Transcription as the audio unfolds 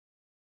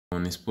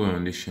everyone, it's Paul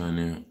on this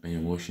channel and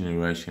you're watching the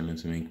right channel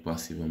to make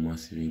passive and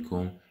massive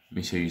income.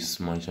 Make sure you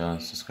smash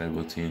that subscribe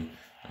button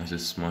and also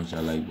smash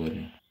that like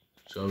button.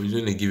 So I'll be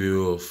doing a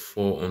giveaway of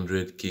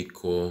 400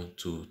 Cakecore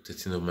to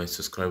 13 of my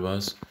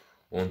subscribers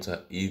once I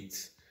hit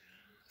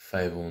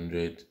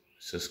 500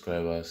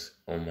 subscribers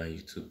on my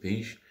YouTube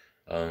page,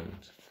 and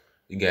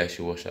you guys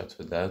should watch out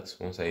for that.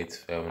 Once I hit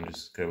 500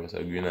 subscribers,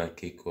 I'll be giving a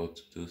Cakecore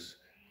to those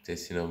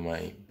 13 of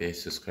my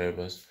best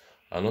subscribers.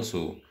 And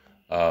also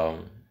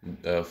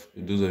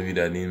those of you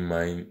that didn't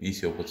mind, this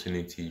is your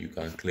opportunity. You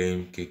can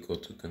claim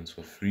Cakecore tokens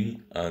for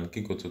free, and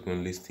Cakecore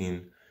token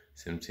listing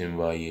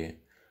September year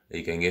that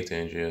you can get to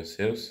enjoy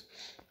yourselves.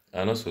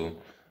 And also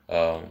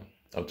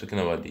I'm talking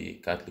about the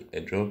Catholic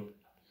airdrop.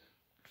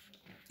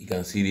 You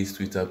can see this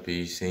Twitter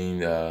page saying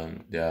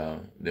that they are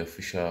the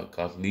official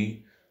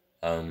Catholic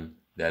and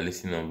they are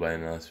listing on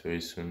Binance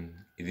very soon.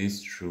 Is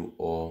this true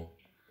or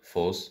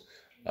false?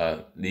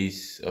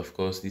 This, of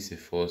course, this is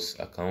a false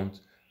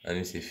account and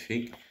it's a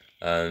fake,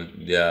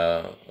 and they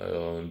are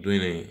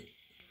doing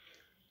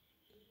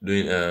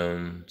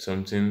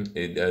something.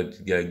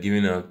 They are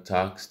giving out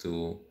tax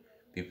to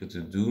people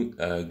to do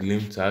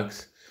claim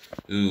tax.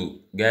 So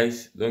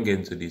guys, don't get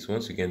into this.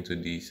 Once you get into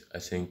this, I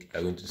think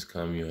I'm going to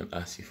scam you and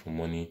ask you for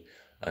money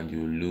and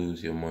you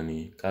lose your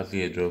money.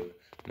 Catholic airdrop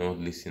not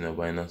listing on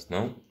Binance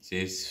now. It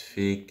says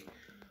fake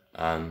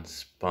and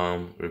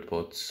spam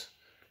reports.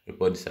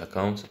 Report this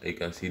account. You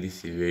can see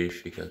this is a very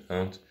fake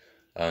account,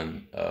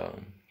 and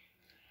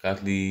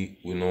Catholic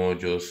will not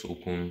just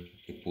open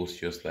a post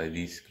just like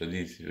this because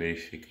this is a very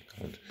fake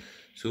account.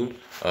 So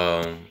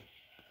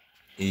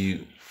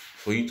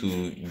for you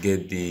to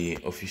get the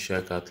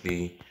official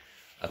Catholic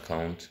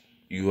account,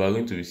 you are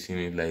going to be seeing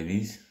it like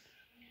this.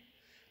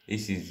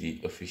 This is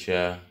the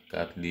official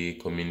Catholic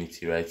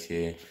community right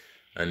here,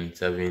 and it's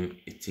having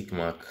a tick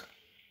mark.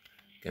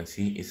 You can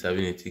see it's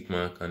having a tick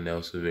mark, and they're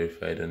also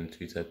verified on the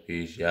Twitter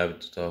page. They have a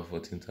total of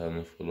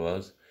 14,000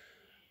 followers.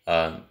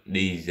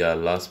 This is their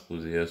last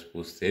post they just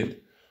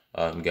posted.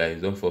 Guys,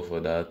 don't fall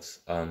for that.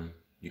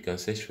 You can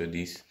search for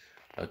this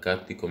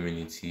Catholic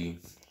community,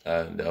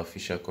 the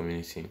official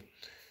community.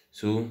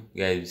 So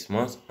guys, be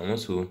smart, and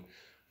also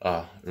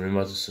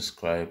remember to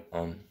subscribe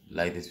and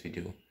like this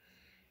video,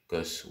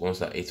 because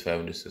once I hit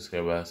 500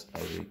 subscribers,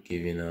 I'll be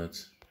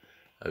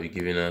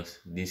giving out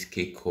this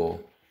Cakecore,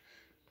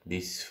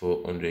 this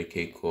 400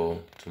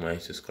 Cakecore to my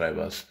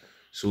subscribers.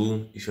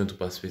 So if you want to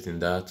participate in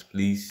that,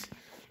 please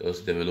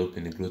just develop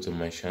in the growth of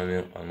my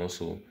channel, and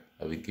also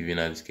I'll be giving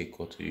out this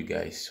Cakecore to you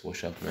guys.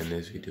 Watch out for my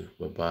next video.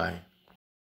 Bye bye.